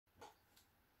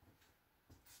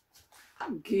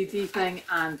Good evening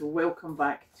and welcome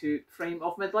back to Frame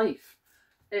of Midlife.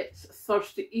 It's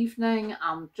Thursday evening.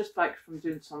 I'm just back from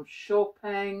doing some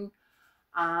shopping,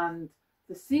 and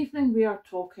this evening we are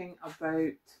talking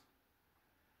about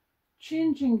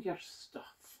changing your stuff.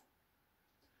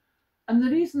 And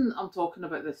the reason I'm talking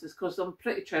about this is because I'm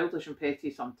pretty childish and petty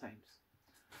sometimes,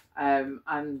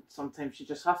 and sometimes you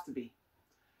just have to be.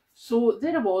 So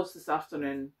there I was this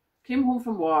afternoon, came home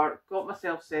from work, got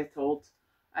myself settled.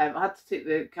 I had to take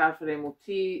the car for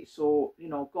MOT, so,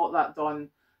 got that done.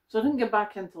 So I didn't get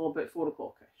back until about 4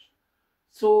 o'clock-ish.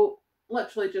 So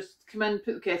literally just come in,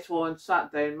 put the kettle on,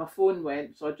 sat down, my phone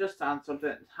went, so I just answered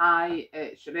it. Hi,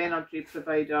 it's your energy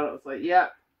provider. I was like,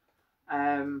 yep.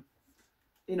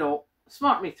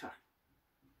 Smart meter.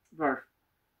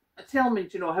 Tell me,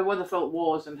 how wonderful it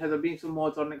was and how they're being so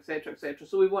modern, etc., etc.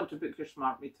 So we want to book your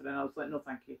smart meter. And I was like, no,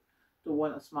 thank you. Don't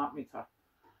want a smart meter.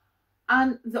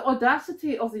 And the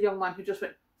audacity of the young man who just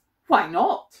went, why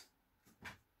not?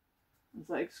 I was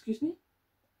like, excuse me?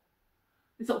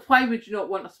 He said, why would you not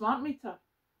want a smart meter?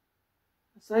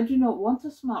 I said, I do not want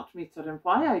a smart meter, and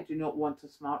why I do not want a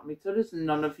smart meter is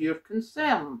none of your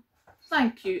concern.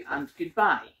 Thank you and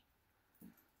goodbye.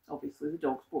 Obviously the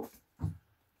dog's born.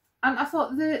 And I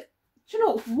thought,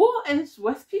 what is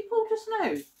with people just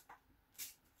now?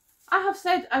 I have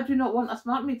said I do not want a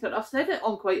smart meter. I've said it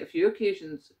on quite a few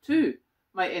occasions to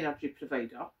my energy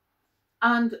provider,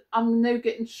 and I'm now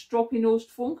getting stroppy-nosed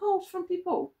phone calls from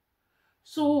people.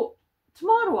 So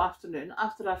tomorrow afternoon,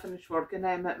 after I finish work and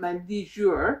I'm at my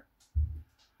leisure,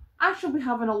 I shall be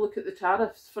having a look at the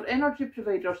tariffs for energy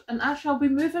providers, and I shall be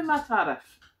moving my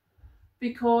tariff.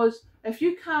 Because if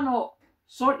you cannot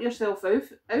sort yourself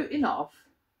out enough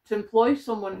to employ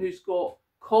someone who's got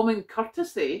common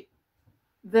courtesy,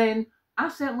 then I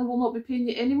certainly will not be paying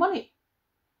you any money.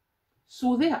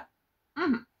 So there.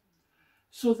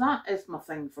 So that is my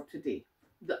thing for today.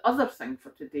 The other thing for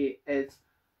today is,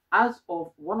 as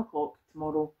of 1 o'clock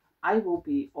tomorrow, I will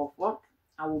be off work.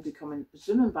 I will be coming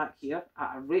zooming back here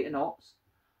at a rate of knots.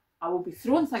 I will be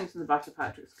throwing things in the back of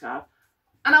Patrick's car,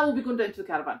 and I will be going down to the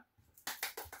caravan.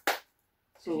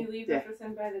 So, if you leave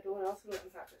everything by the door, I'll throw it in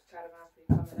Patrick's caravan for you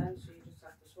coming in, so you just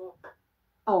have to swap.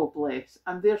 Oh, bless.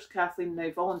 And there's Kathleen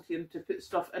now volunteering to put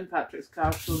stuff in Patrick's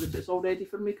car so that it's all ready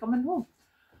for me coming home.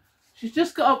 She's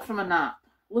just got up from a nap.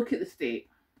 Look at the state.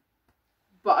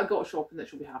 But I got shopping that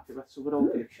she'll be happy with, so we're all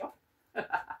good.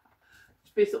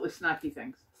 It's basically snacky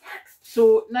things.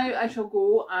 So now I shall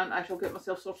go and I shall get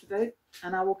myself sorted out,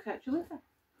 and I will catch you later.